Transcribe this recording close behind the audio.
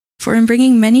For in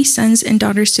bringing many sons and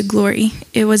daughters to glory,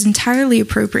 it was entirely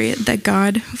appropriate that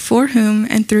God, for whom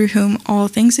and through whom all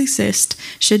things exist,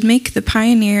 should make the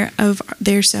pioneer of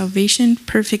their salvation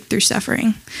perfect through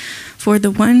suffering. For the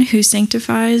one who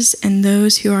sanctifies and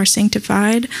those who are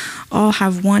sanctified all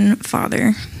have one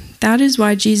Father. That is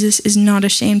why Jesus is not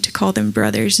ashamed to call them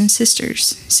brothers and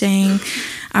sisters, saying,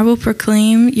 I will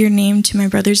proclaim your name to my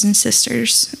brothers and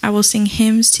sisters. I will sing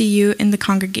hymns to you in the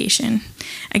congregation.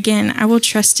 Again, I will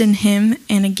trust in him,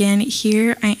 and again,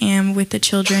 here I am with the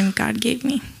children God gave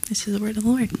me. This is the word of the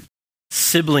Lord.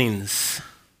 Siblings.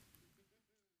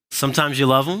 Sometimes you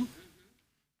love them,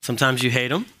 sometimes you hate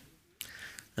them,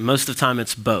 and most of the time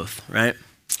it's both, right?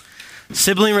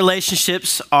 Sibling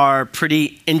relationships are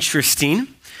pretty interesting.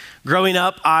 Growing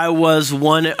up, I was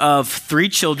one of 3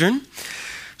 children.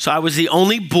 So I was the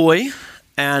only boy,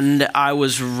 and I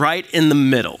was right in the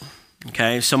middle,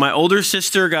 okay? So my older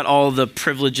sister got all the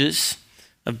privileges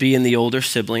of being the older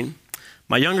sibling.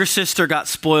 My younger sister got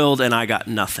spoiled, and I got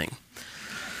nothing.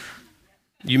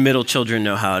 You middle children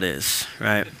know how it is,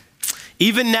 right?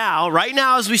 Even now, right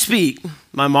now as we speak,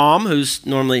 my mom, who's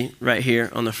normally right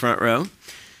here on the front row,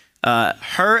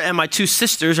 her and my 2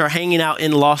 sisters are hanging out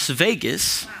in Las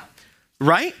Vegas,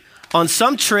 right? On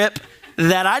some trip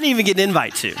that I didn't even get an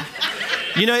invite to.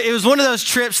 You know, it was one of those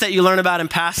trips that you learn about in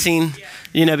passing,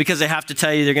 you know, because they have to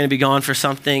tell you they're going to be gone for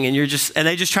something, and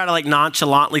they just try to like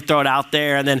nonchalantly throw it out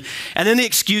there, and then the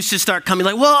excuses start coming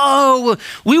like, whoa,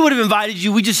 we would have invited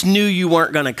you, we just knew you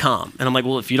weren't going to come. And I'm like,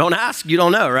 well, if you don't ask, you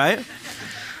don't know, right?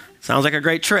 Sounds like a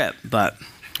great trip, but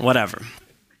whatever.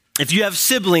 If you have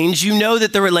siblings, you know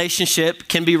that the relationship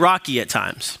can be rocky at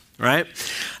times, right?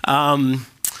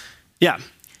 Yeah.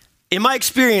 In my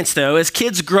experience, though, as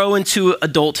kids grow into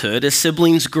adulthood, as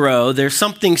siblings grow, there's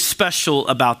something special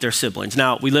about their siblings.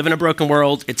 Now, we live in a broken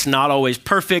world. It's not always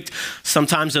perfect.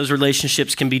 Sometimes those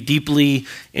relationships can be deeply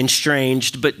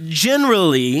estranged. But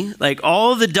generally, like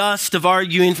all the dust of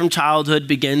arguing from childhood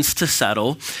begins to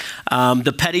settle.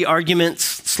 The petty arguments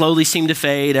slowly seem to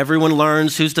fade. Everyone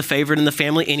learns who's the favorite in the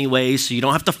family anyway, so you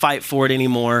don't have to fight for it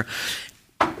anymore.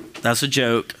 That's a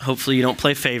joke. Hopefully you don't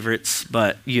play favorites,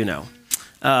 but you know.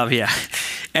 Yeah.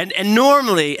 And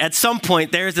normally at some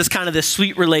point there's this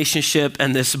sweet relationship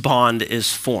and this bond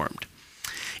is formed.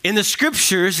 In the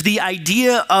scriptures, the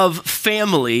idea of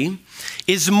family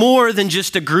is more than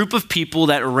just a group of people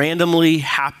that randomly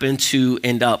happen to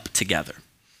end up together.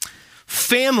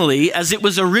 Family, as it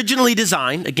was originally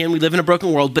designed, again, we live in a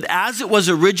broken world, but as it was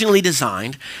originally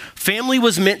designed, family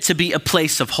was meant to be a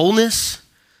place of wholeness,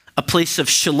 a place of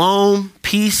shalom,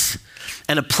 peace,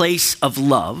 and a place of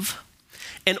love.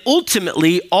 And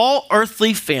ultimately, all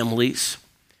earthly families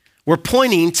were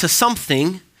pointing to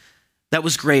something that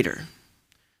was greater.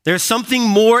 There's something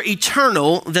more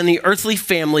eternal than the earthly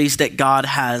families that God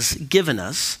has given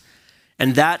us,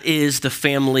 and that is the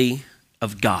family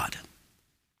of God.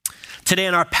 Today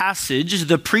in our passage,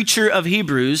 the preacher of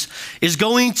Hebrews is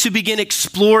going to begin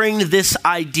exploring this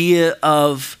idea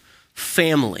of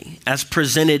family as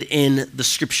presented in the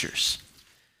scriptures.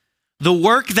 The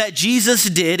work that Jesus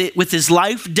did with his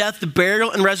life, death, burial,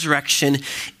 and resurrection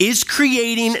is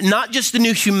creating not just a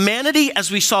new humanity, as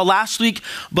we saw last week,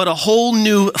 but a whole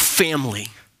new family,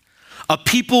 a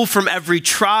people from every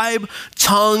tribe,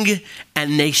 tongue,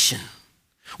 and nation.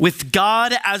 With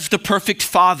God as the perfect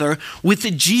Father, with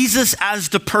Jesus as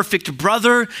the perfect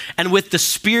brother, and with the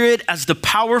Spirit as the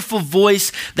powerful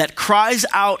voice that cries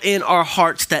out in our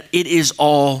hearts that it is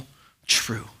all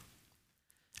true.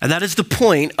 And that is the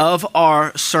point of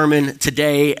our sermon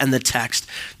today and the text.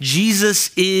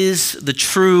 Jesus is the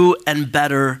true and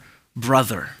better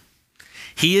brother.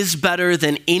 He is better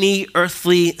than any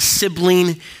earthly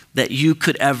sibling that you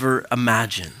could ever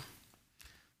imagine.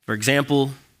 For example,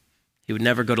 he would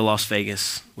never go to Las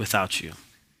Vegas without you.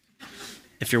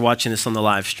 If you're watching this on the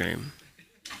live stream,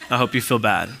 I hope you feel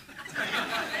bad.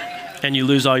 And you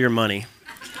lose all your money.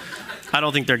 I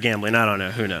don't think they're gambling. I don't know.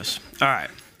 Who knows? All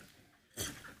right.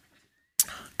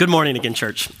 Good morning again,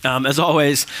 church. As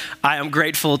always, I am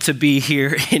grateful to be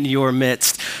here in your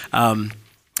midst.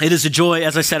 It is a joy.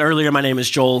 As I said earlier, my name is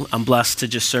Joel. I'm blessed to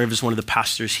just serve as one of the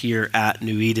pastors here at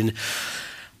New Eden.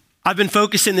 I've been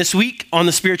focusing this week on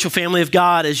the spiritual family of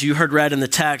God, as you heard read in the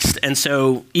text. And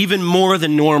so even more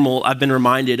than normal, I've been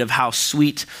reminded of how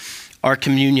sweet our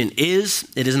communion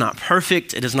is. It is not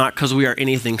perfect. It is not because we are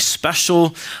anything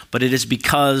special, but it is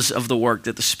because of the work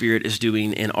that the Spirit is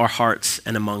doing in our hearts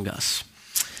and among us.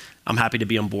 I'm happy to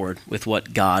be on board with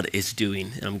what God is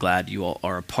doing, and I'm glad you all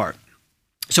are a part.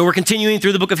 So we're continuing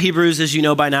through the book of Hebrews, as you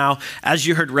know by now. As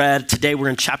you heard read, today we're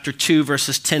in chapter 2,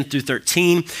 verses 10 through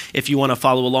 13. If you want to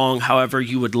follow along however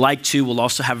you would like to, we'll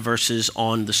also have verses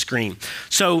on the screen.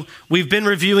 So we've been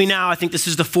reviewing now. I think this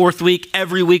is the fourth week.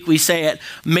 Every week we say it.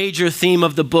 Major theme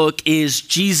of the book is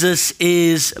Jesus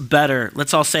is better.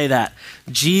 Let's all say that.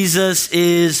 Jesus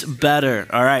is better.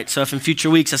 All right. So if in future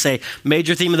weeks I say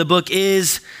major theme of the book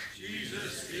is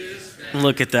Jesus is better.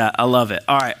 Look at that. I love it.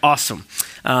 All right. Awesome.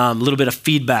 A little bit of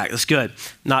feedback. That's good.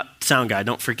 Not sound guy.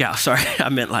 Don't freak out. Sorry. I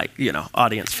meant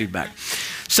audience feedback.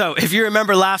 So if you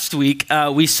remember last week,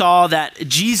 we saw that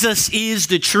Jesus is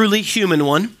the truly human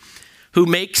one who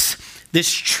makes this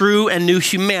true and new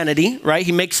humanity, right?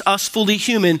 He makes us fully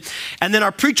human. And then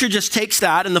our preacher just takes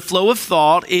that, and the flow of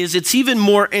thought is it's even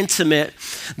more intimate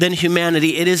than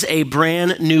humanity. It is a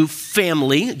brand new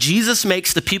family. Jesus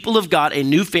makes the people of God a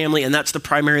new family, and that's the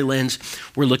primary lens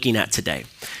we're looking at today.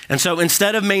 And so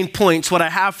instead of main points, what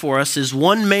I have for us is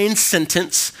one main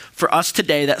sentence for us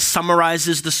today that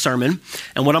summarizes the sermon.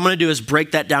 And what I'm going to do is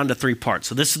break that down to 3 parts.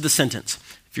 So this is the sentence,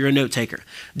 if you're a note taker.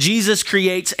 Jesus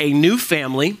creates a new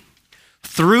family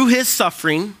through his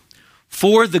suffering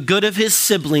for the good of his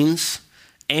siblings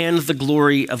and the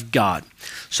glory of God.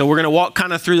 So we're going to walk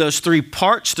kind of through those 3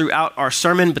 parts throughout our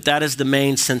sermon, but that is the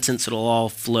main sentence. It'll all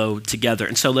flow together.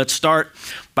 And so let's start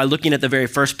by looking at the very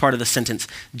first part of the sentence.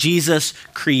 Jesus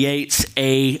creates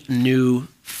a new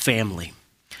family.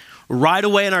 Right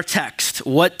away in our text,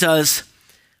 what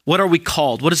are we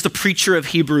called? What does the preacher of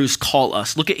Hebrews call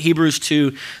us? Look at Hebrews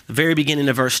 2, the very beginning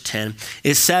of verse 10.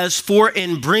 It says, "For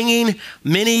in bringing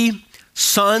many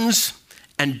sons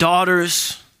and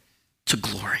daughters to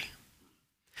glory."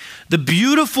 The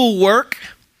beautiful work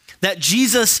that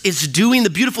Jesus is doing, the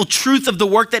beautiful truth of the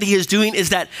work that he is doing is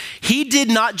that he did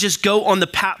not just go on the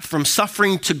path from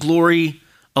suffering to glory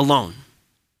alone.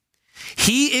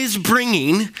 He is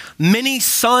bringing many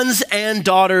sons and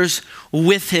daughters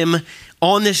with him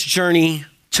on this journey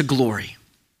to glory.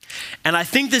 And I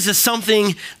think this is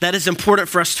something that is important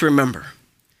for us to remember,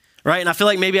 right? And I feel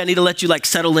like maybe I need to let you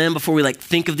settle in before we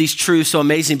think of these truths so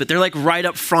amazing, but they're right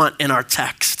up front in our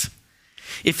text.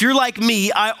 If you're like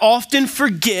me, I often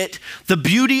forget the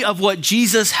beauty of what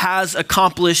Jesus has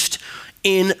accomplished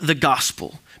in the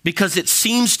gospel because it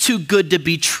seems too good to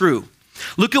be true.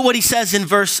 Look at what he says in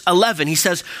verse 11. He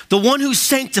says, "The one who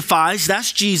sanctifies,"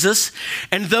 that's Jesus,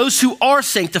 "and those who are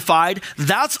sanctified,"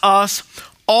 that's us,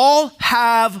 "all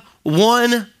have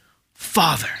one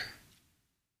Father."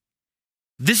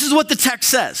 This is what the text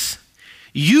says.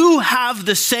 You have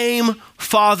the same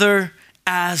Father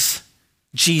as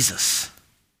Jesus.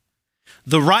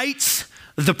 The rights,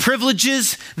 the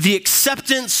privileges, the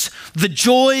acceptance, the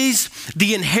joys,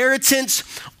 the inheritance,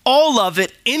 all of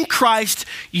it in Christ,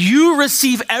 you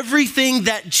receive everything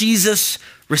that Jesus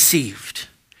received.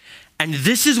 And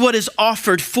this is what is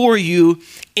offered for you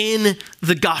in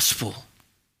the gospel.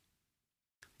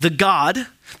 The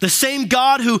same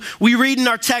God who we read in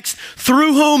our text,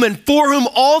 through whom and for whom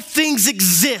all things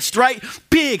exist, right?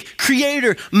 Big,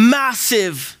 creator,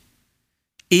 massive,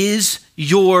 is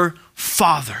your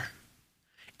Father.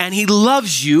 And he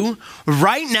loves you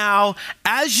right now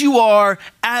as you are,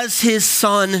 as his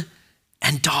son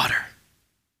and daughter.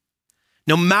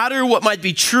 No matter what might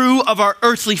be true of our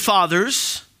earthly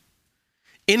fathers,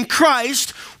 in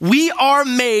Christ, we are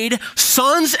made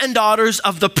sons and daughters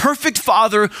of the perfect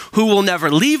Father who will never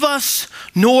leave us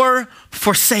nor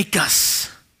forsake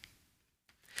us.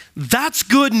 That's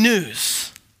good news.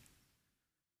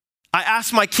 I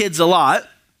ask my kids a lot,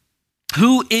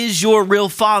 who is your real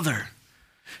father?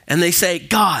 And they say,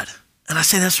 God. And I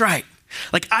say, that's right.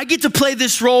 I get to play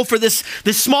this role for this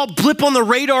small blip on the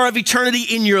radar of eternity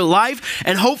in your life.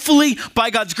 And hopefully,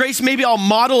 by God's grace, maybe I'll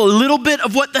model a little bit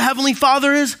of what the Heavenly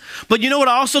Father is. But you know what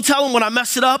I also tell them when I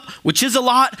mess it up, which is a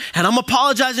lot, and I'm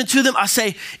apologizing to them, I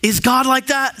say, is God like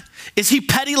that? Is he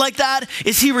petty like that?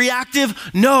 Is he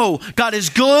reactive? No, God is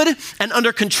good and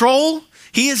under control.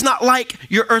 He is not like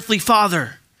your earthly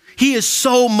father. He is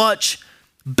so much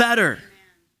better.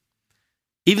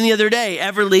 Even the other day,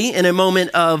 Everly, in a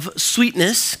moment of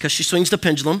sweetness, because she swings the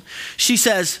pendulum, she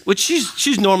says, which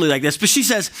she's normally like this, but she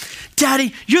says,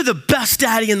 "Daddy, you're the best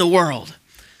daddy in the world."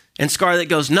 And Scarlett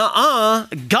goes, "Nuh-uh,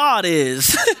 God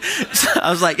is." So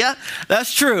I was like, yeah,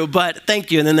 that's true, but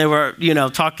thank you. And then they were,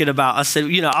 talking about, I said,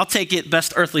 I'll take it,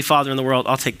 best earthly father in the world.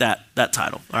 I'll take that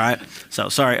title, all right? So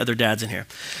sorry, other dads in here.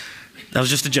 That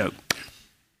was just a joke.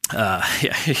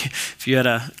 If you had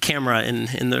a camera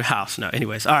in their house. No,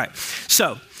 anyways. All right.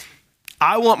 So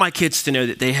I want my kids to know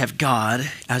that they have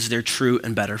God as their true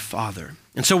and better Father.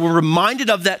 And so we're reminded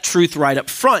of that truth right up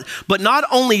front. But not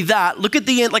only that, look at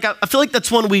the end. Like I feel like that's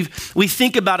one we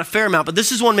think about a fair amount, but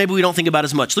this is one maybe we don't think about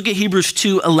as much. Look at Hebrews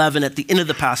 2:11 at the end of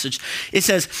the passage. It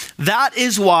says, that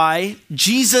is why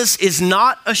Jesus is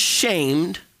not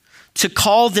ashamed to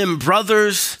call them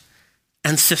brothers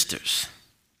and sisters.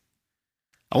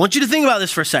 I want you to think about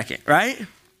this for a second, right?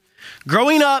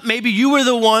 Growing up, maybe you were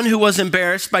the one who was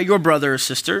embarrassed by your brother or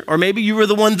sister, or maybe you were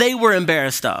the one they were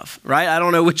embarrassed of, right? I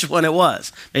don't know which one it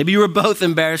was. Maybe you were both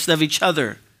embarrassed of each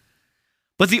other.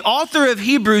 But the author of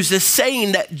Hebrews is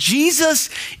saying that Jesus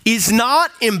is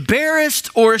not embarrassed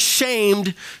or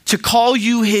ashamed to call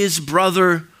you his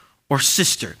brother or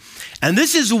sister. And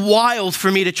this is wild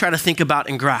for me to try to think about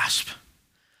and grasp.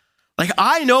 Like,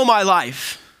 I know my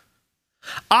life.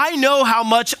 I know how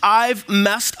much I've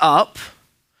messed up.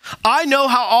 I know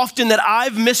how often that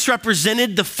I've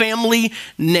misrepresented the family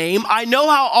name. I know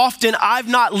how often I've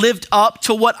not lived up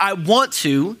to what I want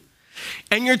to.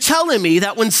 And you're telling me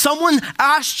that when someone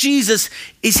asks Jesus,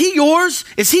 is he yours?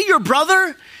 Is he your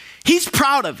brother? He's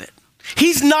proud of it.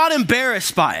 He's not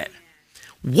embarrassed by it.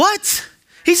 What?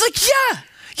 He's like, yeah,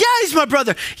 he's my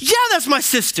brother. Yeah, that's my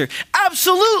sister.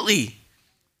 Absolutely.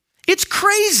 It's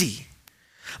crazy.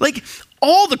 Like,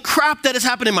 all the crap that has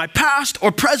happened in my past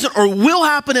or present or will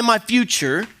happen in my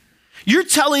future, you're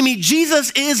telling me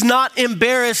Jesus is not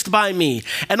embarrassed by me.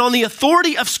 And on the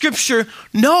authority of Scripture,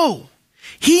 no,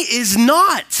 he is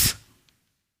not.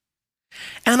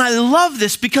 And I love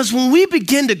this because when we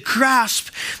begin to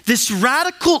grasp this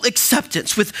radical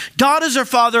acceptance with God as our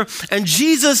Father and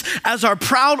Jesus as our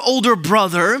proud older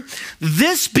brother,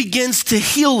 this begins to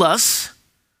heal us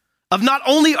of not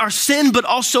only our sin, but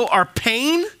also our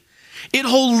pain. It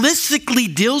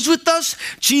holistically deals with us.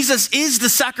 Jesus is the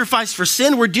sacrifice for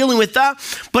sin. We're dealing with that.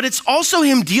 But it's also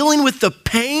him dealing with the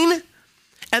pain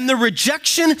and the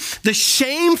rejection, the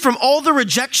shame from all the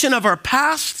rejection of our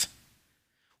past.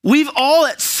 We've all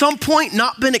at some point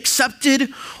not been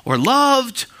accepted or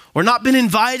loved or not been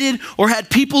invited or had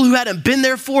people who hadn't been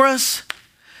there for us.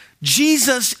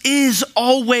 Jesus is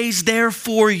always there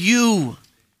for you.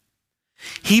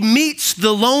 He meets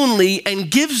the lonely and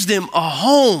gives them a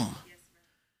home.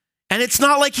 And it's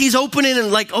not like he's opening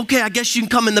and like, okay, I guess you can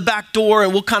come in the back door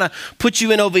and we'll kind of put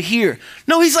you in over here.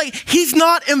 No, he's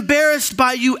not embarrassed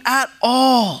by you at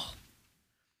all.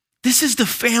 This is the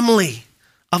family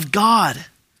of God.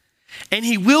 And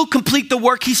he will complete the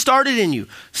work he started in you.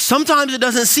 Sometimes it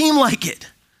doesn't seem like it,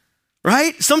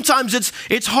 right? Sometimes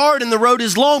it's hard and the road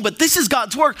is long, but this is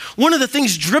God's work. One of the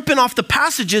things dripping off the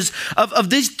passages of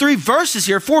these 4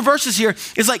 verses here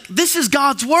is like, this is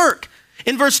God's work.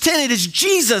 In verse 10, it is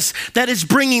Jesus that is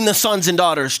bringing the sons and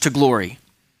daughters to glory.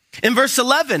 In verse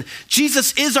 11,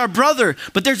 Jesus is our brother,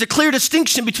 but there's a clear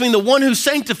distinction between the one who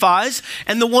sanctifies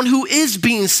and the one who is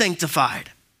being sanctified.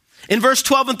 In verse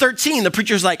 12 and 13, the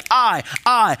preacher's like,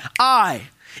 I,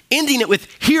 ending it with,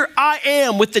 here I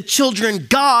am with the children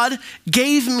God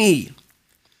gave me.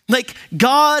 Like,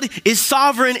 God is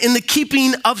sovereign in the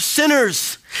keeping of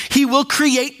sinners. He will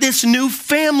create this new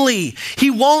family. He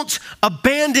won't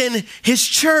abandon his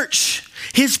church,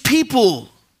 his people.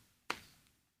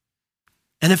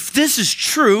 And if this is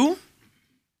true,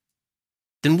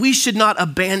 then we should not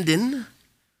abandon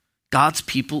God's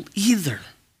people either.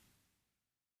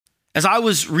 As I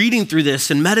was reading through this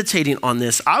and meditating on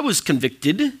this, I was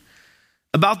convicted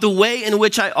about the way in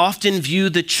which I often view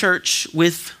the church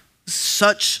with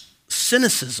such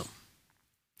cynicism.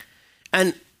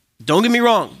 And don't get me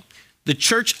wrong, the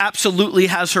church absolutely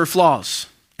has her flaws.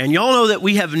 And y'all know that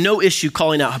we have no issue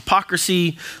calling out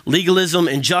hypocrisy, legalism,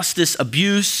 injustice,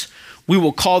 abuse. We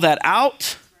will call that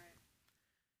out.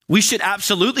 We should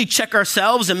absolutely check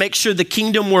ourselves and make sure the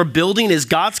kingdom we're building is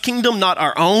God's kingdom, not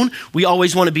our own. We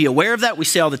always want to be aware of that. We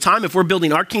say all the time, if we're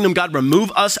building our kingdom, God,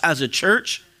 remove us as a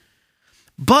church.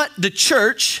 But the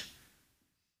church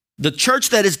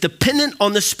that is dependent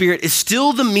on the Spirit is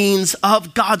still the means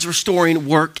of God's restoring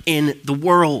work in the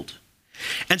world.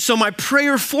 And so my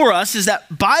prayer for us is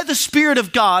that by the Spirit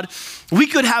of God, we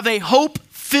could have a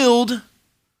hope-filled,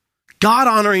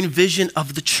 God-honoring vision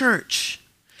of the church.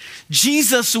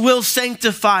 Jesus will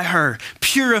sanctify her,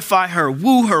 purify her,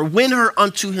 woo her, win her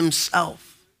unto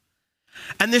himself.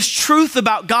 And this truth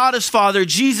about God as Father,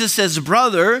 Jesus as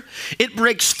brother, it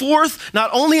breaks forth not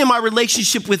only in my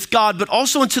relationship with God, but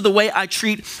also into the way I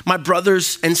treat my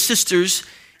brothers and sisters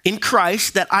in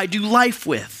Christ that I do life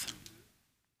with.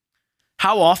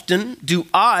 How often do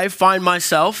I find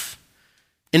myself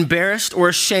embarrassed or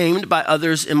ashamed by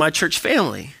others in my church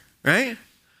family, right?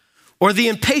 Or the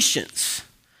impatience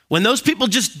when those people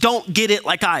just don't get it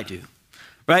like I do.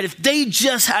 right? If they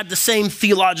just had the same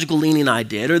theological leaning I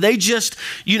did, or they just,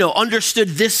 understood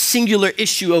this singular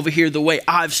issue over here the way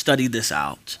I've studied this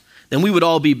out, then we would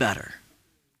all be better.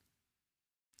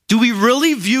 Do we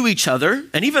really view each other,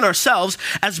 and even ourselves,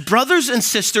 as brothers and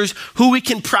sisters who we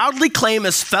can proudly claim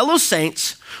as fellow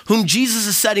saints whom Jesus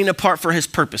is setting apart for his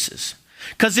purposes?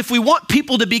 Because if we want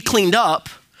people to be cleaned up,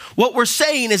 what we're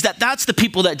saying is that that's the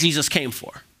people that Jesus came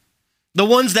for. The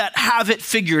ones that have it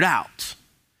figured out.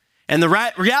 And the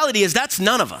reality is that's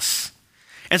none of us.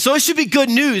 And so it should be good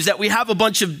news that we have a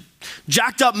bunch of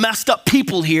jacked up, messed up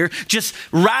people here just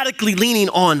radically leaning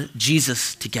on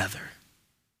Jesus together.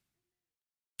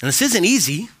 And this isn't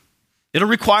easy. It'll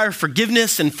require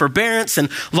forgiveness and forbearance and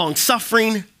long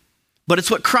suffering, but it's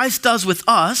what Christ does with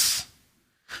us.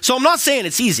 So I'm not saying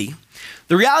it's easy.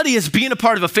 The reality is being a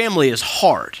part of a family is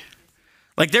hard.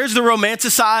 Like there's the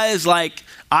romanticized,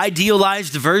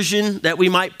 idealized version that we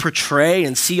might portray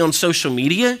and see on social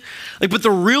media. But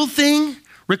the real thing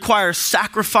requires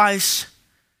sacrifice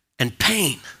and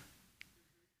pain.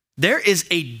 There is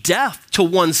a death to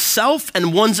oneself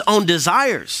and one's own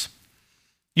desires.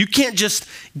 You can't just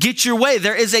get your way.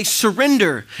 There is a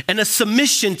surrender and a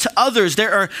submission to others.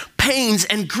 There are pains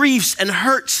and griefs and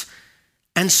hurts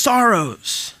and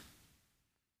sorrows.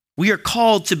 We are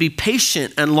called to be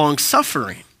patient and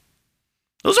long-suffering.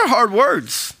 Those are hard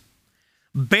words.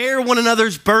 Bear one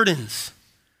another's burdens.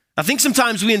 I think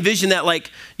sometimes we envision that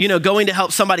going to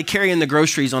help somebody carry in the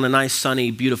groceries on a nice,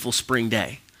 sunny, beautiful spring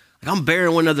day. I'm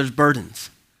bearing one another's burdens.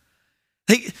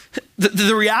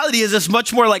 The reality is it's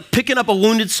much more like picking up a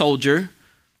wounded soldier,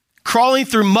 crawling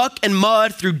through muck and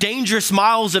mud, through dangerous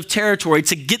miles of territory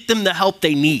to get them the help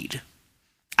they need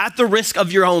at the risk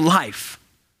of your own life.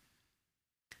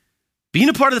 Being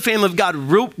a part of the family of God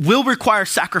will require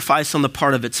sacrifice on the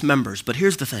part of its members, but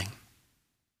here's the thing.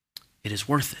 It is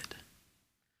worth it.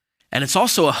 And it's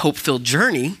also a hope-filled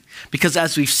journey because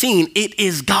as we've seen, it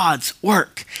is God's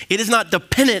work. It is not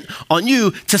dependent on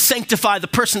you to sanctify the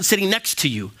person sitting next to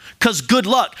you because good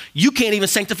luck, you can't even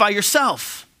sanctify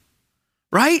yourself,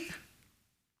 right?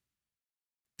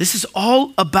 This is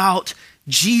all about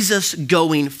Jesus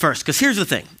going first because here's the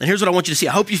thing, and here's what I want you to see.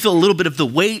 I hope you feel a little bit of the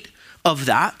weight of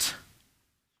that.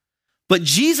 But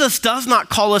Jesus does not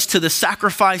call us to the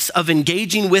sacrifice of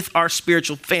engaging with our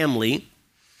spiritual family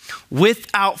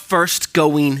without first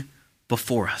going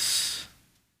before us.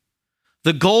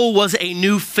 The goal was a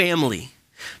new family,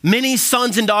 many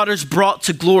sons and daughters brought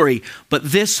to glory,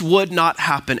 but this would not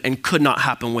happen and could not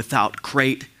happen without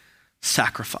great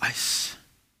sacrifice.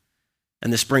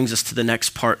 And this brings us to the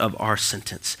next part of our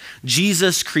sentence.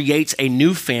 Jesus creates a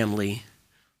new family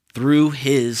through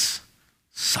his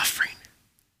suffering.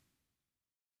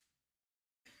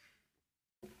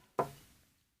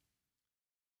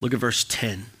 Look at verse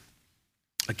 10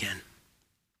 again.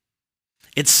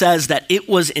 It says that it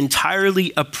was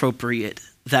entirely appropriate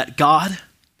that God,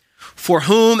 for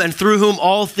whom and through whom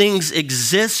all things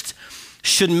exist,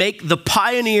 should make the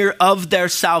pioneer of their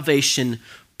salvation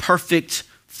perfect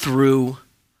through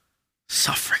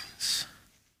sufferings.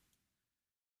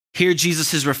 Here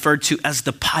Jesus is referred to as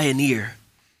the pioneer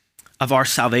of our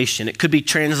salvation. It could be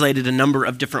translated a number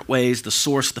of different ways: the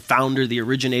source, the founder, the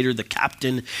originator, the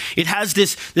captain. It has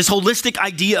this holistic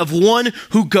idea of one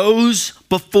who goes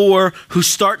before, who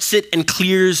starts it and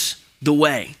clears the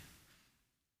way.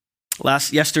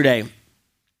 Yesterday,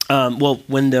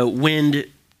 when the wind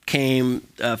came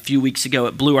a few weeks ago,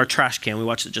 it blew our trash can. We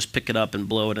watched it just pick it up and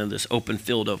blow it into this open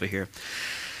field over here.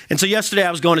 And so yesterday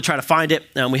I was going to try to find it.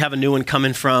 We have a new one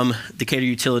coming from Decatur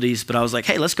Utilities, but I was like,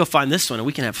 hey, let's go find this one and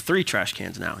we can have 3 trash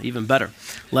cans now, even better.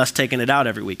 Less taking it out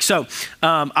every week. So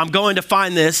I'm going to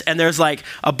find this and there's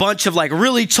a bunch of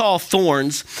really tall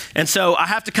thorns. And so I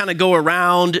have to kind of go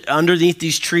around underneath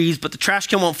these trees, but the trash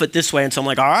can won't fit this way. And so I'm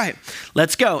like, all right,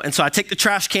 let's go. And so I take the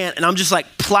trash can and I'm just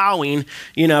plowing,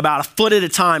 about a foot at a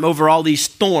time over all these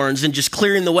thorns and just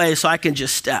clearing the way so I can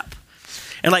just step.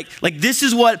 And this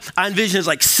is what I envision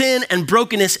as sin and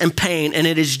brokenness and pain. And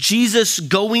it is Jesus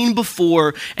going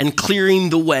before and clearing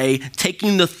the way,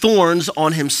 taking the thorns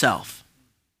on himself.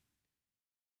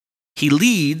 He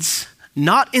leads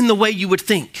not in the way you would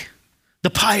think, the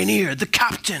pioneer, the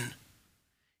captain.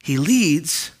 He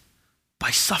leads by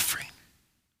suffering.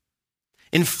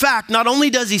 In fact, not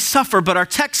only does he suffer, but our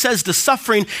text says the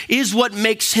suffering is what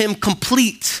makes him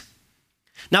complete.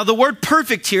 Now, the word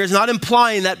perfect here is not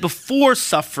implying that before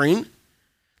suffering,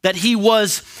 that he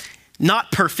was not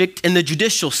perfect in the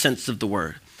judicial sense of the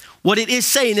word. What it is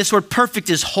saying, this word perfect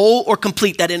is whole or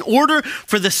complete, that in order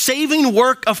for the saving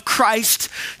work of Christ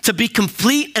to be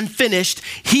complete and finished,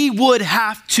 he would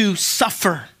have to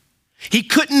suffer. He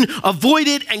couldn't avoid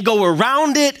it and go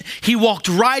around it. He walked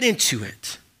right into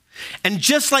it. And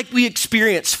just like we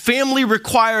experience, family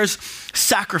requires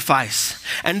sacrifice.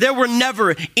 And there were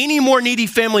never any more needy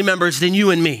family members than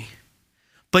you and me.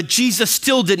 But Jesus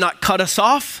still did not cut us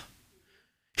off.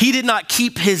 He did not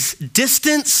keep his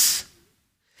distance.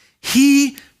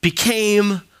 He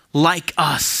became like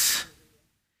us.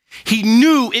 He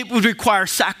knew it would require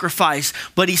sacrifice,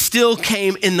 but he still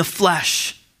came in the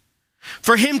flesh.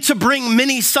 For him to bring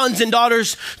many sons and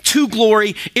daughters to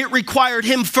glory, it required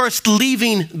him first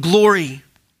leaving glory.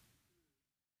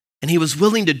 And he was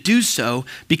willing to do so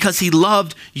because he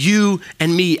loved you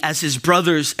and me as his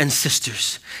brothers and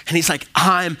sisters. And he's like,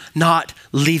 I'm not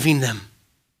leaving them.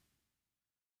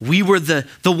 We were the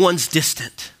ones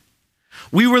distant.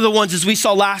 We were the ones, as we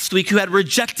saw last week, who had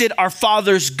rejected our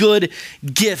Father's good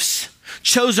gifts,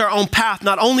 chose our own path,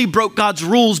 not only broke God's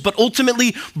rules, but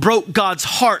ultimately broke God's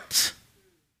heart.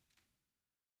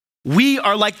 We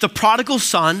are like the prodigal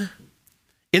son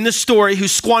in the story who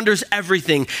squanders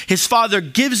everything. His father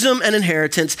gives him an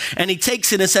inheritance and he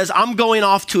takes it and says, I'm going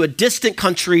off to a distant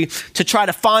country to try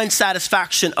to find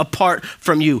satisfaction apart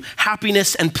from you,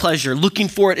 happiness and pleasure, looking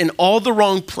for it in all the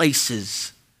wrong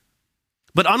places.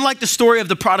 But unlike the story of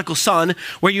the prodigal son,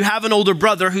 where you have an older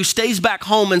brother who stays back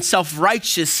home in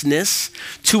self-righteousness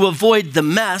to avoid the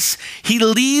mess, he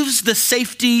leaves the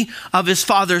safety of his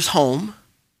father's home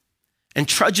and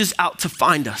trudges out to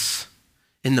find us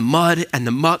in the mud and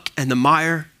the muck and the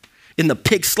mire, in the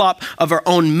pig slop of our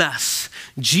own mess.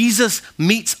 Jesus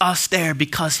meets us there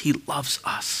because he loves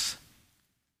us.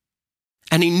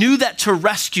 And he knew that to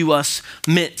rescue us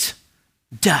meant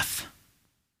death.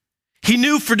 He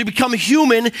knew for to become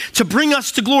human, to bring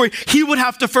us to glory, he would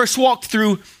have to first walk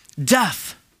through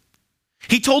death.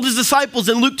 He told his disciples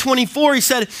in Luke 24, he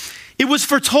said, it was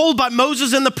foretold by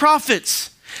Moses and the prophets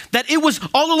that it was,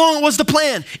 all along it was the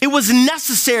plan. It was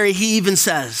necessary, he even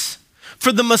says,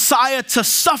 for the Messiah to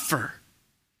suffer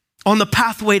on the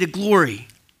pathway to glory.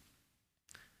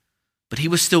 But he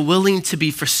was still willing to be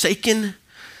forsaken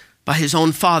by his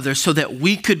own Father so that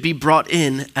we could be brought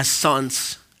in as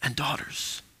sons and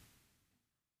daughters.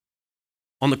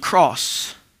 On the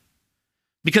cross,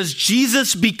 because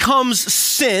Jesus becomes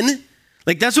sin.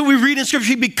 Like that's what we read in scripture.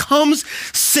 He becomes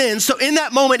sin. So in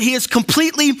that moment, he is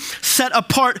completely set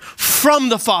apart from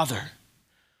the Father.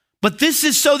 But this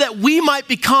is so that we might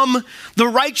become the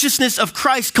righteousness of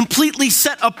Christ, completely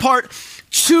set apart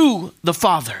to the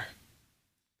Father.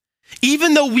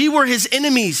 Even though we were his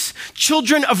enemies,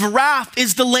 children of wrath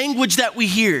is the language that we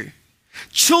hear.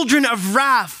 Children of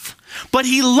wrath. But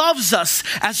he loves us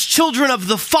as children of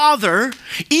the Father,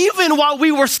 even while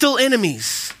we were still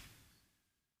enemies.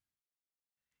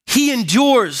 He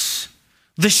endures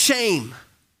the shame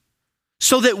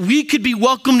so that we could be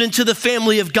welcomed into the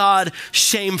family of God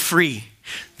shame-free.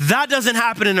 That doesn't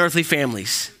happen in earthly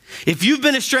families. If you've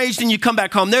been estranged and you come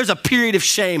back home, there's a period of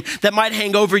shame that might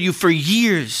hang over you for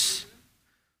years,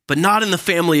 but not in the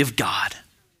family of God.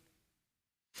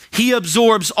 He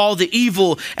absorbs all the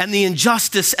evil and the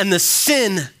injustice and the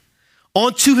sin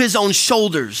onto his own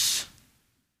shoulders.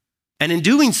 And in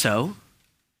doing so,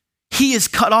 he is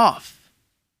cut off.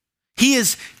 He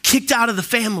is kicked out of the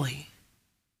family.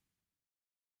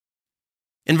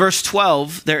 In verse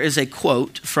 12, there is a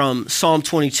quote from Psalm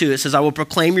 22. It says, I will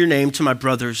proclaim your name to my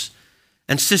brothers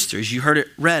and sisters. You heard it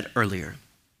read earlier.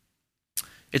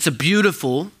 It's a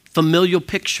beautiful familial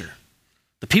picture.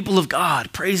 The people of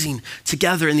God praising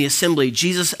together in the assembly,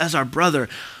 Jesus as our brother.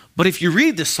 But if you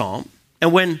read this psalm,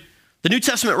 and when the New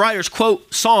Testament writers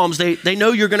quote Psalms, they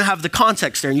know you're going to have the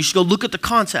context there, and you should go look at the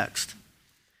context.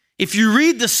 If you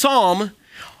read the psalm,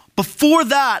 before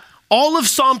that, all of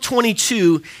Psalm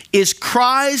 22 is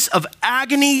cries of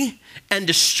agony and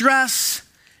distress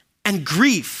and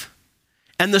grief.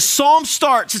 And the psalm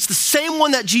starts, it's the same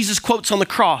one that Jesus quotes on the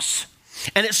cross.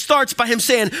 And it starts by him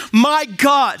saying, my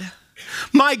God,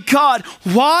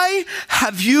 why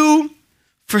have you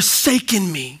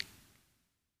forsaken me?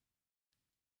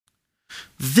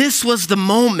 This was the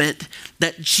moment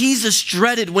that Jesus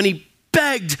dreaded when he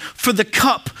begged for the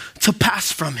cup to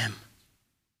pass from him.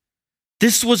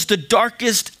 This was the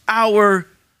darkest hour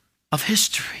of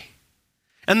history.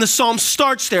 And the psalm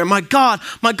starts there. My God,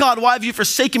 why have you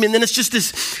forsaken me? And then it's just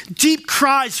this deep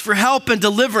cries for help and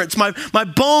deliverance. My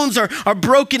bones are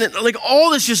broken, and like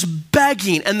all this just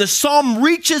begging. And the psalm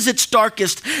reaches its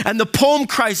darkest and the poem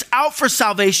cries out for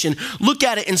salvation. Look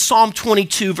at it in Psalm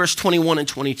 22, verse 21 and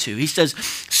 22. He says,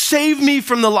 save me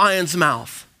from the lion's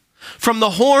mouth, from the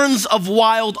horns of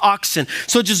wild oxen.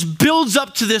 So it just builds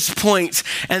up to this point.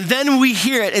 And then we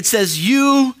hear it. It says,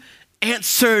 you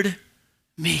answered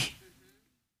me.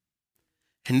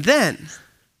 And then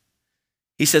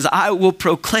he says, I will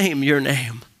proclaim your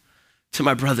name to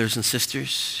my brothers and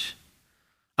sisters.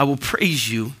 I will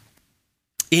praise you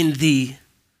in the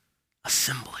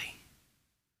assembly.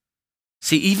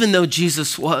 See, even though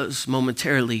Jesus was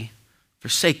momentarily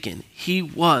forsaken, he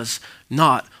was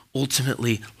not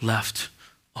ultimately left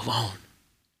alone.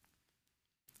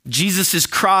 Jesus'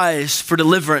 cries for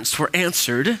deliverance were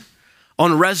answered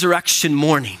on resurrection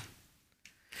morning.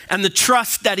 And the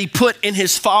trust that he put in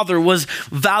his Father was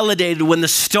validated when the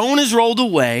stone is rolled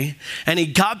away and he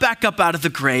got back up out of the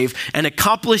grave and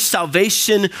accomplished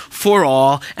salvation for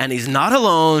all. And he's not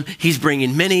alone. He's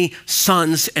bringing many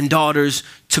sons and daughters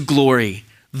to glory.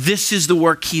 This is the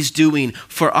work he's doing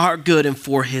for our good and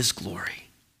for his glory.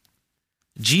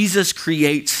 Jesus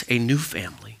creates a new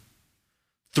family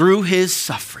through his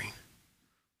suffering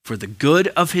for the good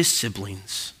of his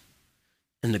siblings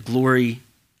and the glory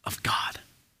of God.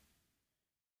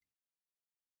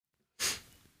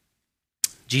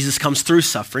 Jesus comes through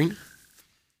suffering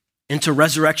into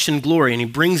resurrection glory, and he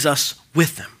brings us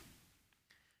with him.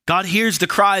 God hears the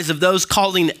cries of those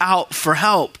calling out for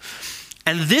help.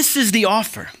 And this is the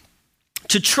offer: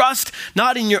 to trust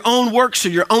not in your own works or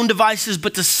your own devices,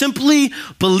 but to simply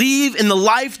believe in the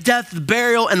life, death,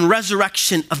 burial, and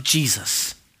resurrection of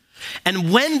Jesus.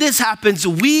 And when this happens,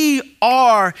 we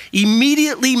are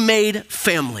immediately made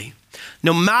family.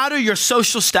 No matter your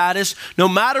social status, no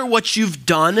matter what you've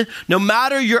done, no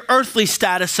matter your earthly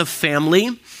status of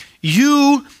family,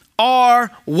 you are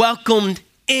welcomed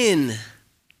in.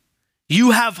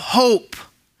 You have hope.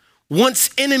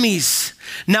 Once enemies,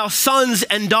 now sons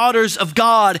and daughters of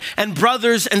God and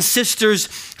brothers and sisters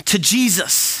to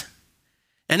Jesus.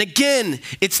 And again,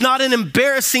 it's not an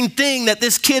embarrassing thing that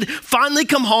this kid finally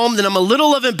come home, that I'm a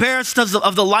little embarrassed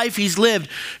of the life he's lived.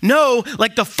 No,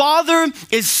 like the Father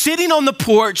is sitting on the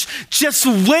porch just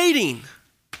waiting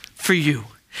for you.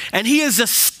 And he is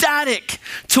ecstatic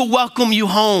to welcome you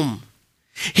home.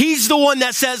 He's the one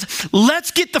that says,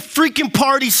 let's get the freaking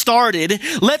party started.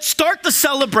 Let's start the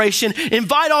celebration,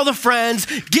 invite all the friends,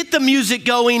 get the music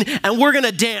going, and we're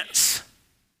gonna dance.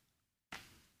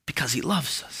 Because he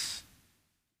loves us.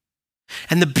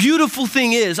 And the beautiful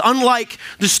thing is, unlike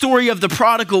the story of the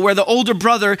prodigal where the older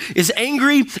brother is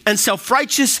angry and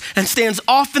self-righteous and stands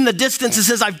off in the distance and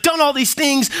says, I've done all these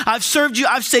things, I've served you,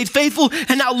 I've stayed faithful,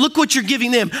 and now look what you're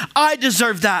giving them. I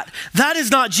deserve that. That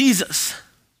is not Jesus.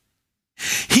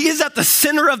 He is at the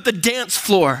center of the dance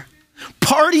floor,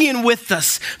 partying with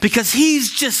us because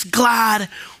he's just glad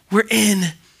we're in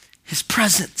his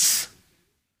presence.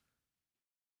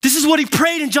 This is what he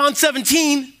prayed in John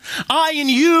 17. I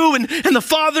and you and the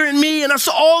Father and me and us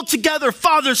all together,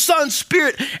 Father, Son,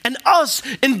 Spirit, and us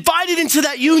invited into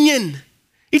that union.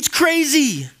 It's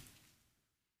crazy.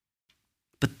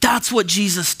 But that's what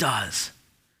Jesus does.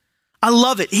 I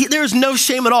love it. There's no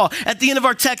shame at all. At the end of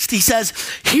our text, he says,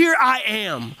 here I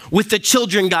am with the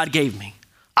children God gave me.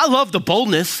 I love the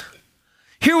boldness.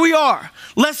 Here we are.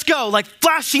 Let's go. Like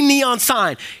flashing neon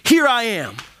sign. Here I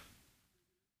am.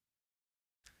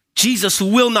 Jesus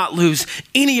will not lose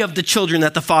any of the children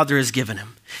that the Father has given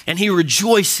him. And he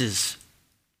rejoices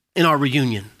in our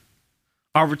reunion,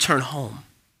 our return home.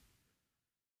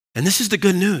 And this is the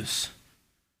good news.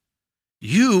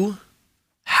 You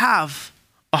have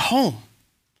a home.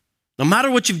 No matter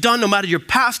what you've done, no matter your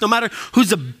past, no matter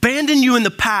who's abandoned you in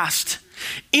the past,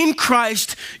 in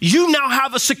Christ, you now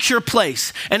have a secure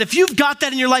place. And if you've got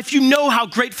that in your life, you know how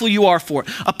grateful you are for it.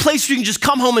 A place where you can just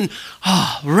come home and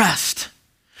rest.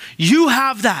 You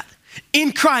have that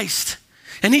in Christ.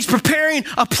 And he's preparing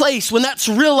a place when that's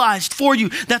realized for you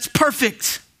that's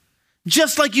perfect,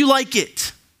 just like you like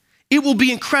it. It will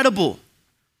be incredible.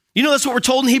 You know, that's what we're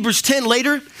told in Hebrews 10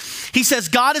 later. He says,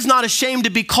 God is not ashamed to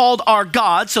be called our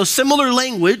God. So similar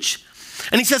language.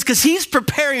 And he says, because he's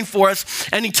preparing for us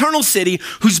an eternal city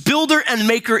whose builder and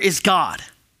maker is God.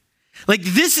 Like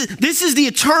this is the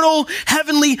eternal,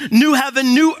 heavenly, new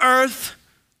heaven, new earth,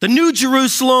 the new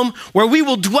Jerusalem, where we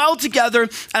will dwell together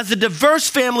as a diverse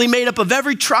family made up of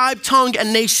every tribe, tongue,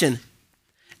 and nation.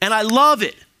 And I love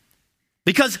it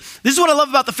because this is what I love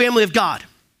about the family of God.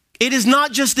 It is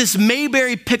not just this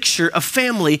Mayberry picture of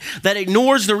family that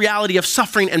ignores the reality of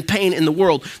suffering and pain in the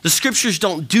world. The scriptures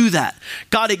don't do that.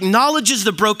 God acknowledges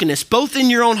the brokenness, both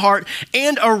in your own heart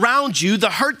and around you,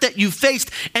 the hurt that you faced,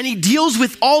 and he deals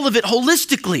with all of it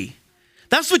holistically.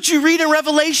 That's what you read in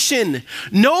Revelation.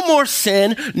 No more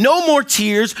sin, no more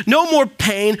tears, no more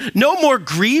pain, no more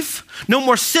grief, no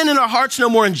more sin in our hearts, no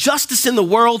more injustice in the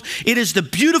world. It is the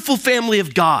beautiful family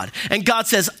of God. And God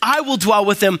says, I will dwell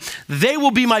with them. They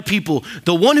will be my people.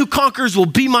 The one who conquers will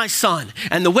be my son.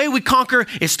 And the way we conquer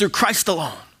is through Christ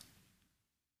alone.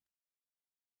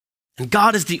 And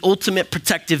God is the ultimate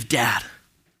protective dad.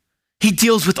 He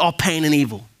deals with all pain and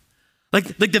evil.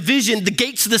 Like the vision, the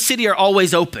gates of the city are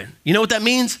always open. You know what that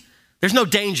means? There's no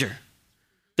danger.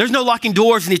 There's no locking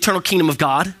doors in the eternal kingdom of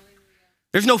God.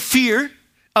 There's no fear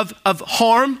of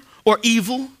harm or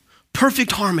evil.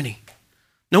 Perfect harmony.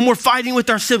 No more fighting with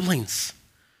our siblings.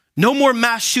 No more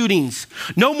mass shootings.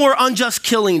 No more unjust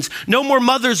killings. No more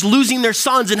mothers losing their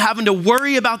sons and having to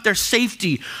worry about their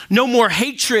safety. No more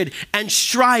hatred and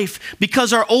strife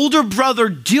because our older brother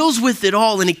deals with it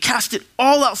all and he cast it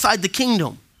all outside the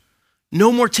kingdom.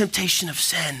 No more temptation of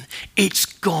sin. It's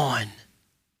gone.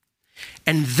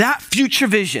 And that future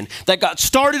vision that got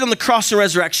started on the cross and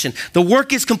resurrection, the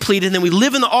work is completed, and then we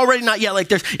live in the already not yet.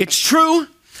 It's true,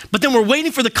 but then we're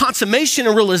waiting for the consummation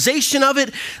and realization of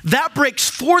it. That breaks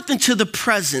forth into the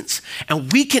presence,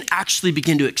 and we can actually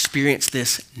begin to experience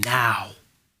this now.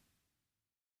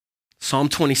 Psalm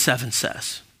 27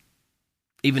 says,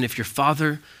 even if your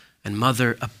father and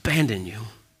mother abandon you,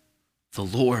 the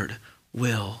Lord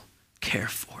will care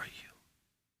for you.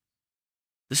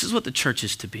 This is what the church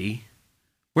is to be.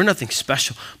 We're nothing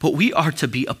special, but we are to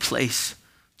be a place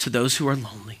to those who are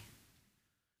lonely,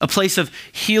 a place of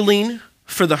healing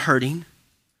for the hurting,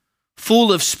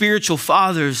 full of spiritual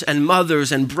fathers and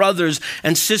mothers and brothers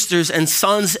and sisters and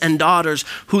sons and daughters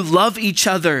who love each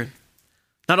other,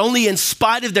 not only in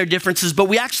spite of their differences, but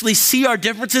we actually see our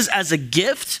differences as a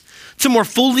gift to more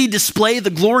fully display the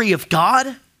glory of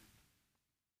God.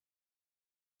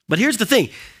 But here's the thing.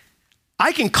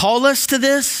 I can call us to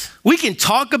this. We can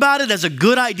talk about it as a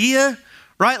good idea,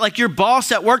 right? Like your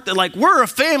boss at work, that like, we're a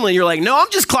family. You're like, no,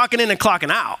 I'm just clocking in and clocking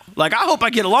out. Like, I hope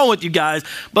I get along with you guys,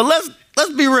 but let's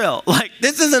be real. Like,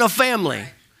 this isn't a family.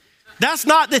 That's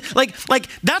not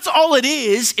that's all it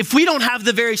is if we don't have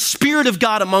the very Spirit of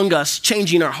God among us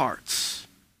changing our hearts.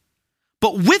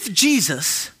 But with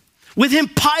Jesus, with him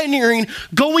pioneering,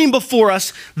 going before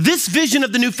us, this vision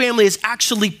of the new family is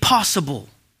actually possible.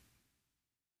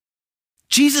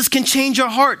 Jesus can change our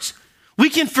hearts. We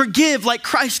can forgive like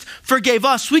Christ forgave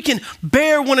us. We can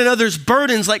bear one another's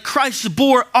burdens like Christ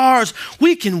bore ours.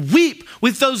 We can weep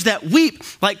with those that weep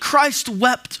like Christ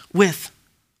wept with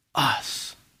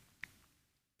us.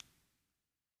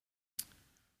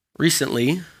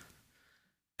 Recently,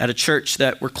 at a church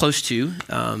that we're close to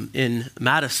in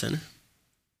Madison,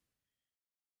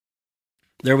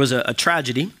 there was a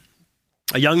tragedy.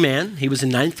 A young man, he was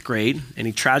in 9th grade, and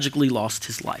he tragically lost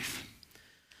his life.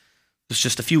 It was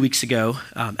just a few weeks ago.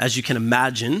 As you can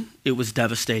imagine, it was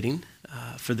devastating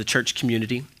for the church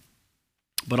community,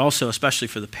 but also especially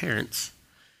for the parents.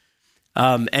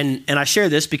 And I share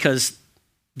this because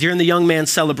during the young man's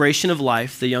celebration of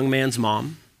life, the young man's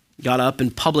mom got up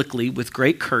and publicly, with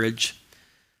great courage,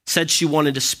 said she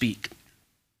wanted to speak.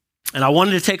 And I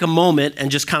wanted to take a moment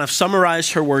and just kind of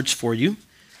summarize her words for you,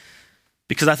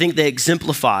 because I think they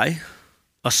exemplify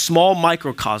a small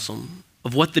microcosm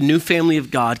of what the new family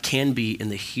of God can be in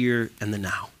the here and the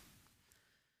now.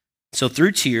 So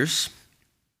through tears,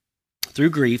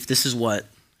 through grief, this is what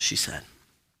she said.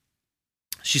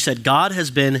 She said, God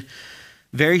has been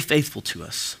very faithful to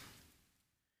us.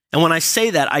 And when I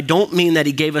say that, I don't mean that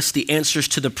he gave us the answers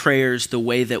to the prayers the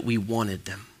way that we wanted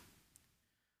them,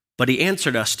 but he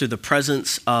answered us through the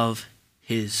presence of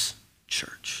his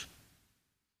church.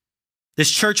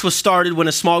 This church was started when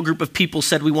a small group of people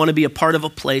said we want to be a part of a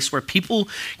place where people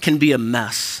can be a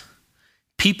mess,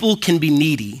 people can be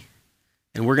needy,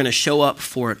 and we're going to show up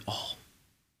for it all.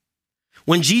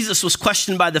 When Jesus was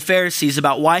questioned by the Pharisees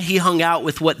about why he hung out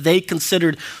with what they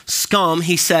considered scum,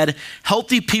 he said,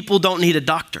 healthy people don't need a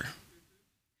doctor.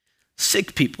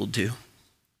 Sick people do.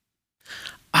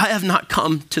 I have not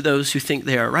come to those who think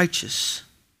they are righteous,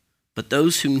 but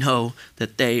those who know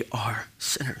that they are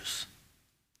sinners.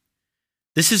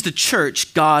 This is the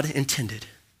church God intended,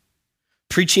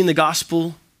 preaching the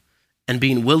gospel and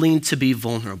being willing to be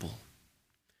vulnerable.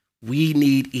 We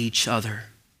need each other.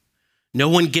 No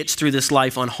one gets through this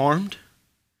life unharmed.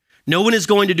 No one is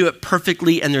going to do it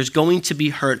perfectly, and there's going to be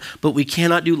hurt, but we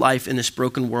cannot do life in this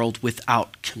broken world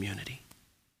without community.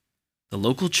 The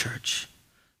local church,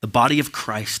 the body of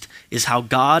Christ, is how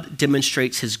God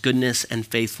demonstrates his goodness and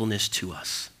faithfulness to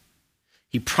us.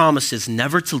 He promises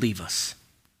never to leave us.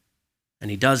 And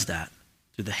he does that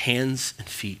through the hands and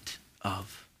feet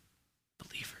of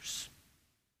believers.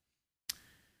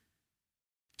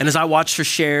 And as I watched her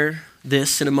share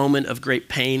this in a moment of great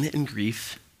pain and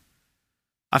grief,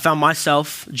 I found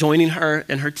myself joining her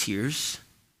in her tears,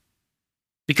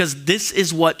 because this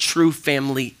is what true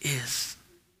family is.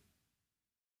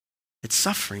 It's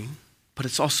suffering, but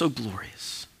it's also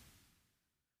glorious.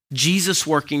 Jesus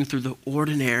working through the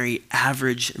ordinary,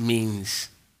 average means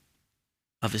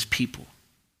of his people.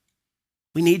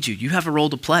 We need you. You have a role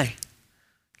to play.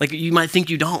 Like, you might think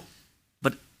you don't,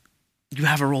 but you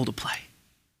have a role to play.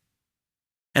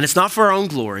 And it's not for our own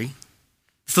glory.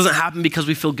 This doesn't happen because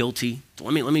we feel guilty. So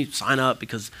let me sign up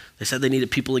because they said they needed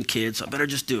people and kids, so I better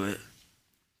just do it.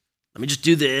 Let me just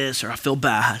do this, or I feel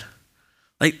bad.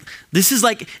 Like, this is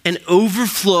like an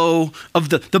overflow of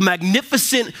the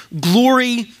magnificent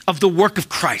glory of the work of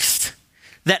Christ,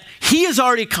 that he has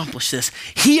already accomplished this.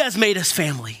 He has made us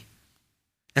family.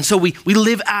 And so we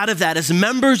live out of that as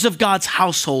members of God's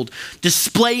household,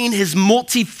 displaying his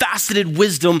multifaceted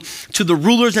wisdom to the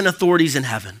rulers and authorities in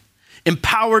heaven,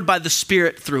 empowered by the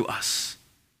Spirit through us.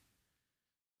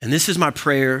 And this is my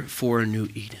prayer for a New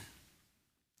Eden.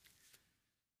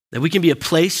 That we can be a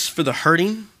place for the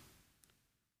hurting,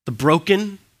 the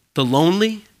broken, the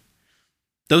lonely,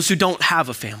 those who don't have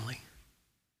a family.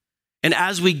 And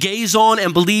as we gaze on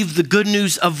and believe the good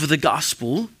news of the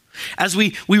gospel, as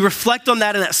we reflect on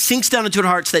that and that sinks down into our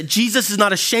hearts that Jesus is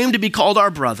not ashamed to be called our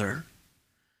brother,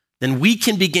 then we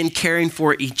can begin caring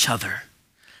for each other.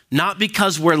 Not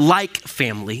because we're like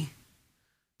family,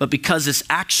 but because it's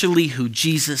actually who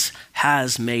Jesus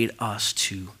has made us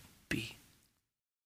to